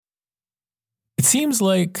seems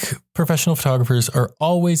like professional photographers are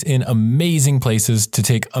always in amazing places to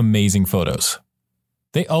take amazing photos.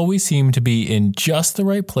 They always seem to be in just the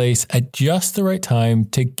right place at just the right time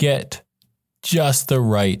to get just the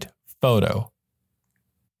right photo.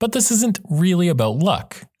 But this isn't really about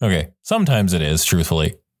luck. Okay, sometimes it is,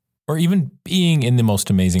 truthfully, or even being in the most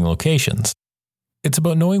amazing locations. It's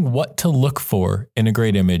about knowing what to look for in a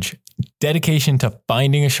great image, dedication to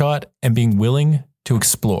finding a shot, and being willing to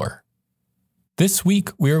explore. This week,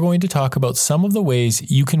 we are going to talk about some of the ways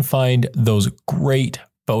you can find those great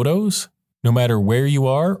photos, no matter where you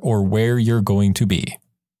are or where you're going to be.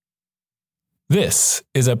 This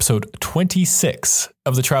is episode 26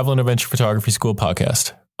 of the Travel and Adventure Photography School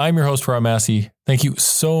podcast. I'm your host, Rob Massey. Thank you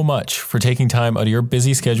so much for taking time out of your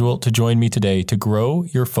busy schedule to join me today to grow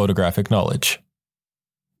your photographic knowledge.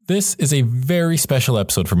 This is a very special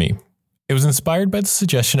episode for me. It was inspired by the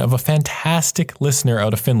suggestion of a fantastic listener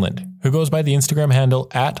out of Finland who goes by the Instagram handle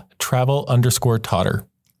 @travel_totter.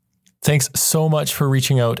 Thanks so much for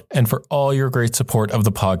reaching out and for all your great support of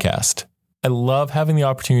the podcast. I love having the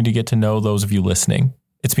opportunity to get to know those of you listening.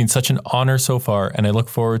 It's been such an honor so far, and I look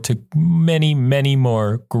forward to many, many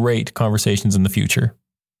more great conversations in the future.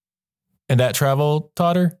 And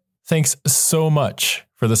 @travel_totter, thanks so much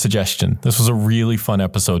for the suggestion. This was a really fun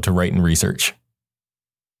episode to write and research.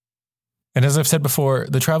 And as I've said before,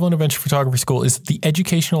 the Travel and Adventure Photography School is the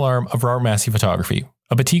educational arm of Robert Massey Photography,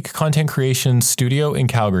 a boutique content creation studio in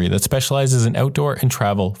Calgary that specializes in outdoor and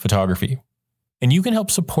travel photography. And you can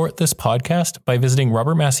help support this podcast by visiting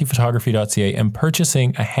robertmasseyphotography.ca and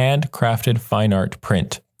purchasing a handcrafted fine art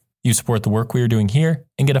print. You support the work we are doing here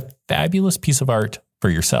and get a fabulous piece of art for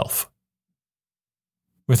yourself.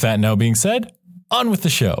 With that now being said, on with the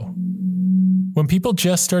show. When people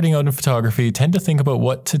just starting out in photography tend to think about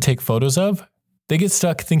what to take photos of, they get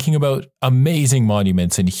stuck thinking about amazing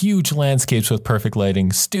monuments and huge landscapes with perfect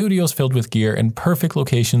lighting, studios filled with gear, and perfect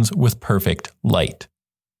locations with perfect light.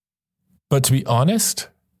 But to be honest,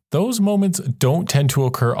 those moments don't tend to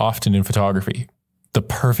occur often in photography. The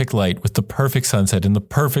perfect light with the perfect sunset in the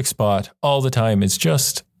perfect spot all the time is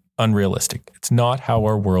just unrealistic. It's not how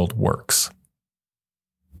our world works.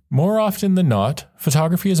 More often than not,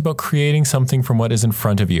 photography is about creating something from what is in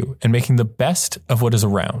front of you and making the best of what is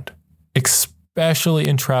around, especially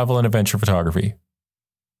in travel and adventure photography.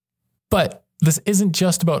 But this isn't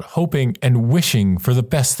just about hoping and wishing for the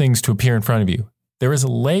best things to appear in front of you. There is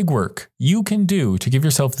legwork you can do to give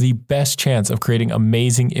yourself the best chance of creating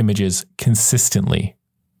amazing images consistently.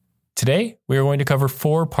 Today, we are going to cover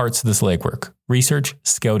 4 parts of this legwork: research,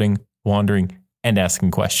 scouting, wandering, and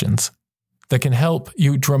asking questions that can help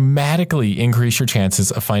you dramatically increase your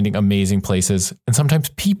chances of finding amazing places and sometimes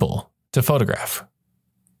people to photograph.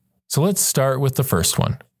 So let's start with the first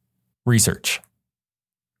one, research.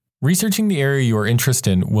 Researching the area you are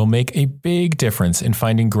interested in will make a big difference in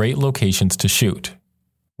finding great locations to shoot.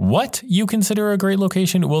 What you consider a great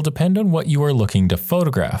location will depend on what you are looking to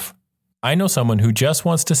photograph. I know someone who just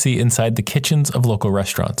wants to see inside the kitchens of local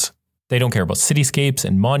restaurants. They don't care about cityscapes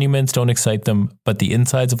and monuments don't excite them, but the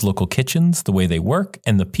insides of local kitchens, the way they work,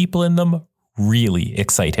 and the people in them really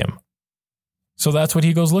excite him. So that's what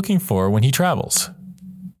he goes looking for when he travels.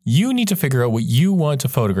 You need to figure out what you want to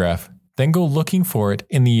photograph, then go looking for it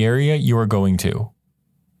in the area you are going to.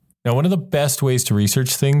 Now, one of the best ways to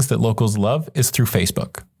research things that locals love is through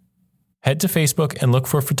Facebook. Head to Facebook and look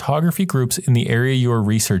for photography groups in the area you are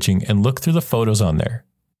researching and look through the photos on there.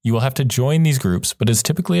 You will have to join these groups, but it's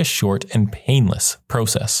typically a short and painless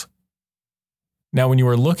process. Now, when you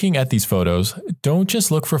are looking at these photos, don't just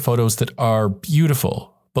look for photos that are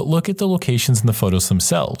beautiful, but look at the locations in the photos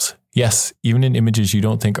themselves. Yes, even in images you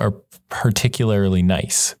don't think are particularly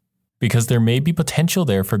nice. Because there may be potential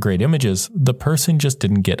there for great images, the person just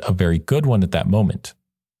didn't get a very good one at that moment.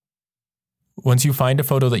 Once you find a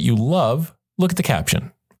photo that you love, look at the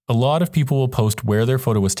caption. A lot of people will post where their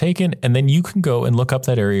photo was taken, and then you can go and look up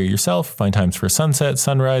that area yourself, find times for sunset,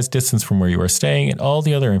 sunrise, distance from where you are staying, and all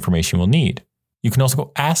the other information you will need. You can also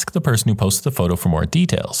go ask the person who posted the photo for more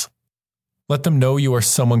details. Let them know you are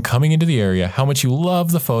someone coming into the area, how much you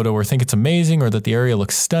love the photo or think it's amazing or that the area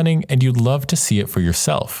looks stunning, and you'd love to see it for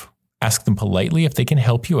yourself. Ask them politely if they can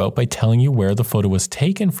help you out by telling you where the photo was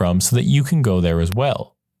taken from so that you can go there as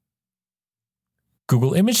well.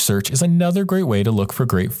 Google image search is another great way to look for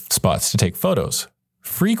great spots to take photos.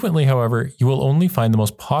 Frequently, however, you will only find the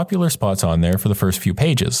most popular spots on there for the first few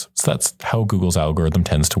pages, so that's how Google's algorithm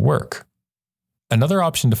tends to work. Another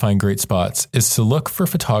option to find great spots is to look for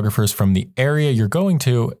photographers from the area you're going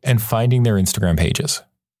to and finding their Instagram pages.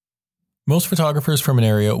 Most photographers from an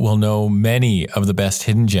area will know many of the best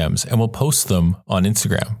hidden gems and will post them on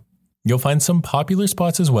Instagram. You'll find some popular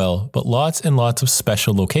spots as well, but lots and lots of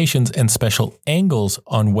special locations and special angles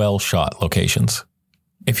on well-shot locations.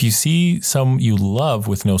 If you see some you love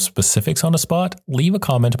with no specifics on a spot, leave a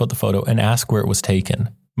comment about the photo and ask where it was taken.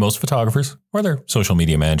 Most photographers, or their social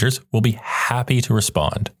media managers, will be happy to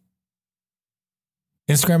respond.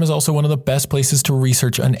 Instagram is also one of the best places to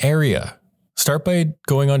research an area. Start by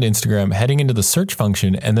going on Instagram, heading into the search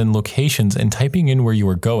function, and then locations and typing in where you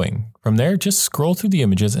are going. From there, just scroll through the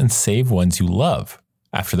images and save ones you love.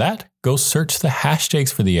 After that, go search the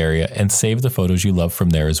hashtags for the area and save the photos you love from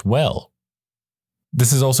there as well.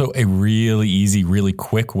 This is also a really easy, really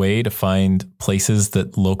quick way to find places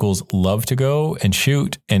that locals love to go and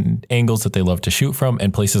shoot, and angles that they love to shoot from,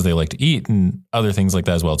 and places they like to eat, and other things like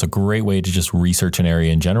that as well. It's a great way to just research an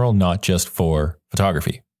area in general, not just for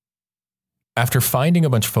photography. After finding a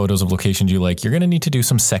bunch of photos of locations you like, you're going to need to do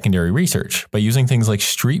some secondary research by using things like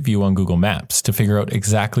Street View on Google Maps to figure out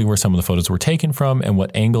exactly where some of the photos were taken from and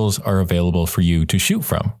what angles are available for you to shoot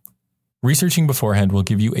from. Researching beforehand will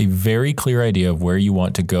give you a very clear idea of where you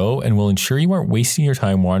want to go and will ensure you aren't wasting your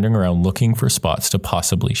time wandering around looking for spots to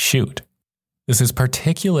possibly shoot. This is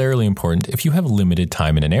particularly important if you have limited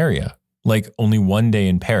time in an area, like only one day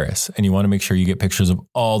in Paris, and you want to make sure you get pictures of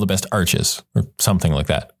all the best arches or something like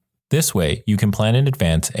that. This way, you can plan in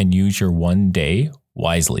advance and use your one day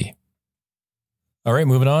wisely. All right,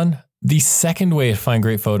 moving on. The second way to find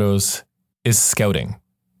great photos is scouting.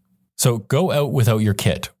 So go out without your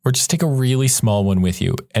kit, or just take a really small one with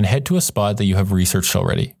you and head to a spot that you have researched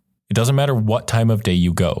already. It doesn't matter what time of day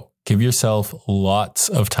you go. Give yourself lots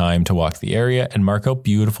of time to walk the area and mark out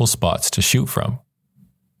beautiful spots to shoot from.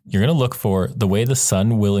 You're going to look for the way the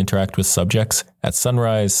sun will interact with subjects at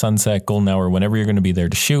sunrise, sunset, golden hour, whenever you're going to be there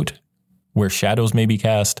to shoot, where shadows may be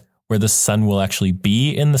cast, where the sun will actually be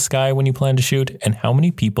in the sky when you plan to shoot, and how many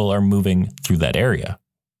people are moving through that area.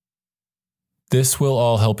 This will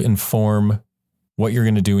all help inform what you're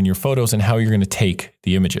going to do in your photos and how you're going to take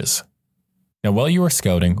the images. Now, while you are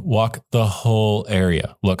scouting, walk the whole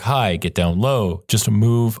area. Look high, get down low, just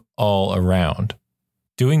move all around.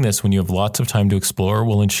 Doing this when you have lots of time to explore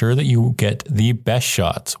will ensure that you get the best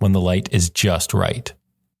shots when the light is just right.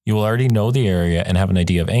 You will already know the area and have an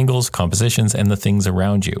idea of angles, compositions, and the things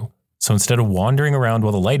around you. So instead of wandering around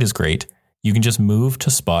while the light is great, you can just move to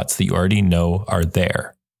spots that you already know are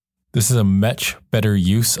there. This is a much better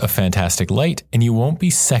use of fantastic light, and you won't be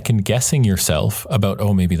second guessing yourself about,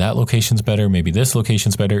 oh, maybe that location's better, maybe this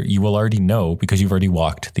location's better. You will already know because you've already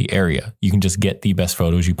walked the area. You can just get the best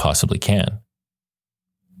photos you possibly can.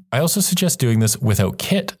 I also suggest doing this without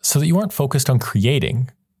kit so that you aren't focused on creating.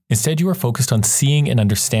 Instead, you are focused on seeing and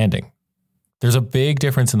understanding. There's a big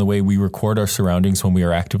difference in the way we record our surroundings when we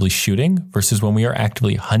are actively shooting versus when we are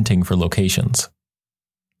actively hunting for locations.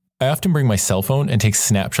 I often bring my cell phone and take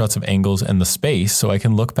snapshots of angles and the space so I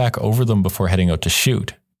can look back over them before heading out to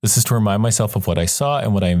shoot. This is to remind myself of what I saw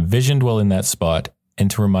and what I envisioned while in that spot,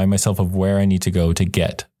 and to remind myself of where I need to go to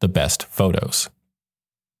get the best photos.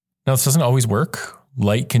 Now, this doesn't always work.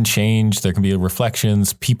 Light can change, there can be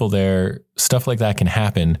reflections, people there, stuff like that can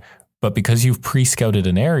happen. But because you've pre-scouted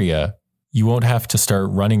an area, you won't have to start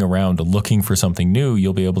running around looking for something new.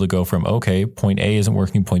 You'll be able to go from, okay, point A isn't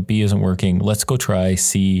working, point B isn't working. Let's go try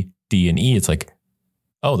C, D, and E. It's like,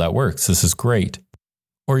 oh, that works. This is great.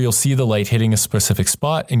 Or you'll see the light hitting a specific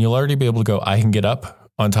spot and you'll already be able to go, I can get up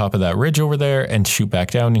on top of that ridge over there and shoot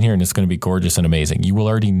back down in here, and it's going to be gorgeous and amazing. You will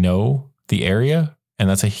already know the area, and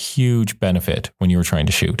that's a huge benefit when you're trying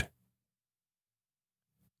to shoot.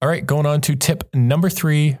 All right, going on to tip number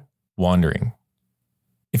 3, wandering.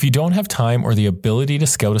 If you don't have time or the ability to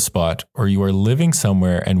scout a spot, or you are living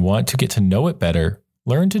somewhere and want to get to know it better,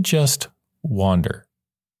 learn to just wander.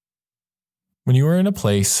 When you are in a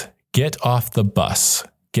place, get off the bus,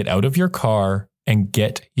 get out of your car, and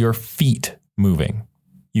get your feet moving.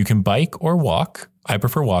 You can bike or walk. I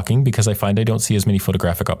prefer walking because I find I don't see as many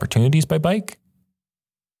photographic opportunities by bike.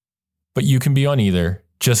 But you can be on either.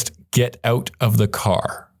 Just get out of the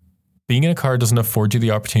car. Being in a car doesn't afford you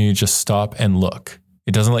the opportunity to just stop and look.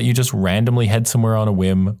 It doesn't let you just randomly head somewhere on a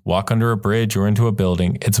whim, walk under a bridge or into a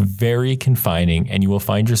building. It's very confining, and you will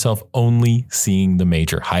find yourself only seeing the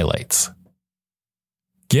major highlights.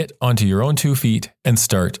 Get onto your own 2 feet and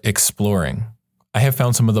start exploring. I have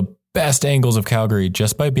found some of the best angles of Calgary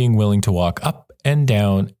just by being willing to walk up and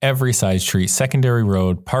down every side street, secondary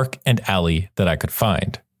road, park, and alley that I could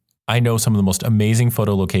find. I know some of the most amazing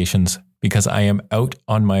photo locations because I am out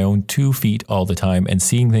on my own 2 feet all the time and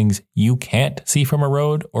seeing things you can't see from a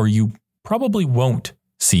road, or you probably won't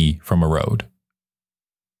see from a road.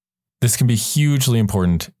 This can be hugely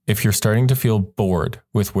important if you're starting to feel bored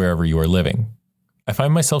with wherever you are living. I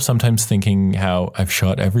find myself sometimes thinking how I've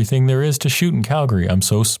shot everything there is to shoot in Calgary. I'm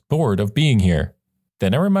so bored of being here.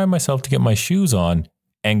 Then I remind myself to get my shoes on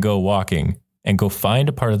and go walking and go find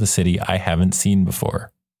a part of the city I haven't seen before.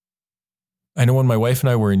 I know when my wife and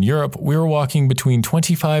I were in Europe, we were walking between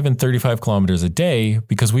 25 and 35 kilometers a day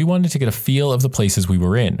because we wanted to get a feel of the places we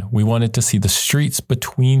were in. We wanted to see the streets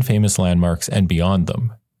between famous landmarks and beyond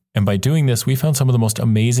them. And by doing this, we found some of the most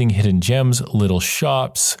amazing hidden gems, little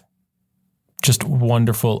shops, just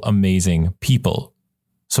wonderful, amazing people.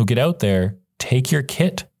 So get out there, take your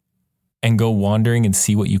kit, and go wandering and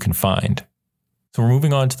see what you can find. So we're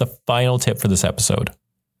moving on to the final tip for this episode,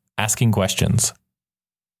 asking questions.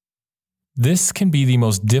 This can be the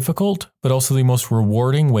most difficult, but also the most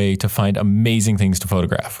rewarding way to find amazing things to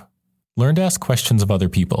photograph. Learn to ask questions of other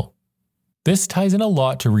people. This ties in a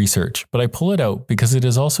lot to research, but I pull it out because it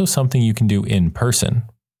is also something you can do in person.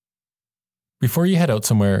 Before you head out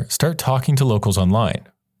somewhere, start talking to locals online.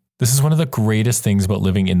 This is one of the greatest things about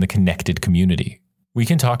living in the connected community. We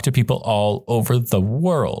can talk to people all over the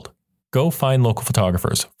world. Go find local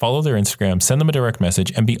photographers, follow their Instagram, send them a direct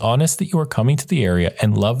message, and be honest that you are coming to the area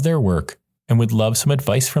and love their work and would love some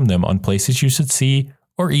advice from them on places you should see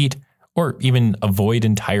or eat or even avoid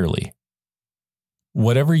entirely.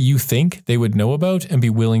 Whatever you think they would know about and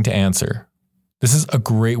be willing to answer. This is a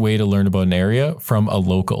great way to learn about an area from a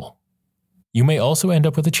local. You may also end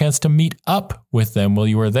up with a chance to meet up with them while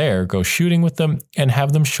you are there, go shooting with them, and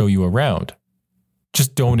have them show you around.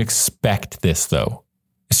 Just don't expect this, though.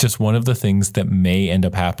 It's just one of the things that may end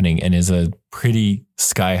up happening and is a pretty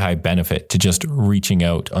sky-high benefit to just reaching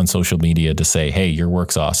out on social media to say, hey, your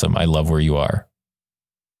work's awesome. I love where you are.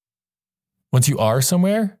 Once you are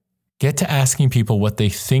somewhere, get to asking people what they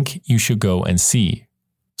think you should go and see.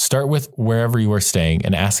 Start with wherever you are staying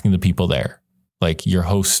and asking the people there. Like your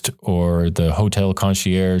host or the hotel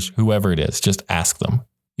concierge, whoever it is, just ask them.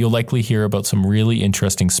 You'll likely hear about some really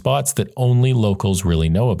interesting spots that only locals really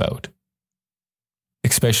know about.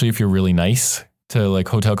 Especially if you're really nice to like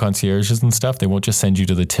hotel concierges and stuff, they won't just send you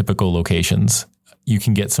to the typical locations. You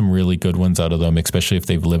can get some really good ones out of them, especially if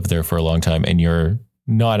they've lived there for a long time and you're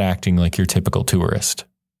not acting like your typical tourist.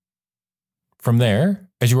 From there,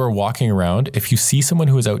 as you are walking around, if you see someone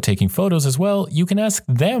who is out taking photos as well, you can ask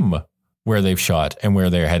them where they've shot and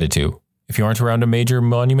where they're headed to. If you aren't around a major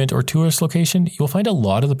monument or tourist location, you'll find a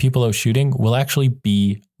lot of the people out shooting will actually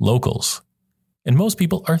be locals. And most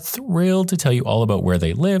people are thrilled to tell you all about where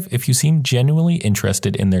they live if you seem genuinely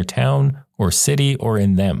interested in their town or city or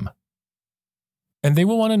in them. And they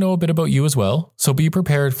will want to know a bit about you as well, so be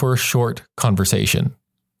prepared for a short conversation.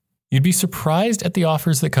 You'd be surprised at the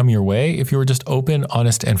offers that come your way if you were just open,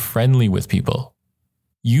 honest, and friendly with people.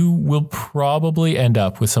 You will probably end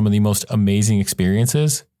up with some of the most amazing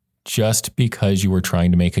experiences just because you were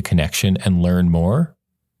trying to make a connection and learn more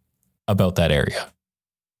about that area.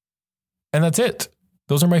 And that's it.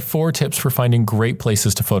 Those are my 4 tips for finding great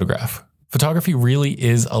places to photograph. Photography really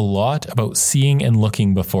is a lot about seeing and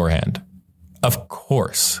looking beforehand. Of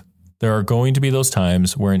course, there are going to be those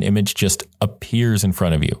times where an image just appears in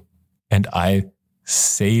front of you, and I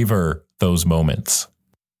savor those moments.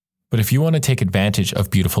 But if you want to take advantage of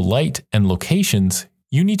beautiful light and locations,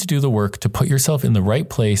 you need to do the work to put yourself in the right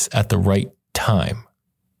place at the right time.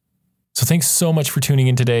 So thanks so much for tuning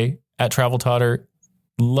in today at Travel Totter.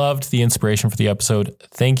 Loved the inspiration for the episode.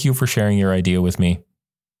 Thank you for sharing your idea with me.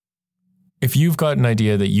 If you've got an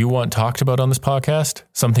idea that you want talked about on this podcast,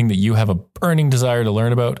 something that you have a burning desire to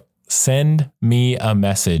learn about, send me a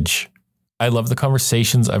message. I love the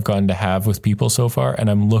conversations I've gotten to have with people so far, and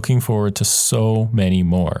I'm looking forward to so many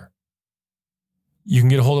more. You can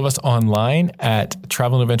get a hold of us online at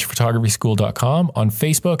travelandadventurephotography.school.com, on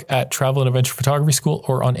Facebook at Travel and Adventure Photography School,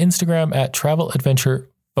 or on Instagram at Travel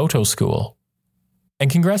Adventure Photo School.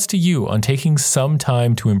 And congrats to you on taking some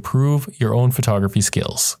time to improve your own photography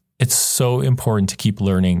skills. It's so important to keep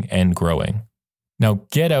learning and growing. Now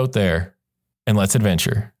get out there and let's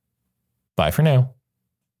adventure. Bye for now.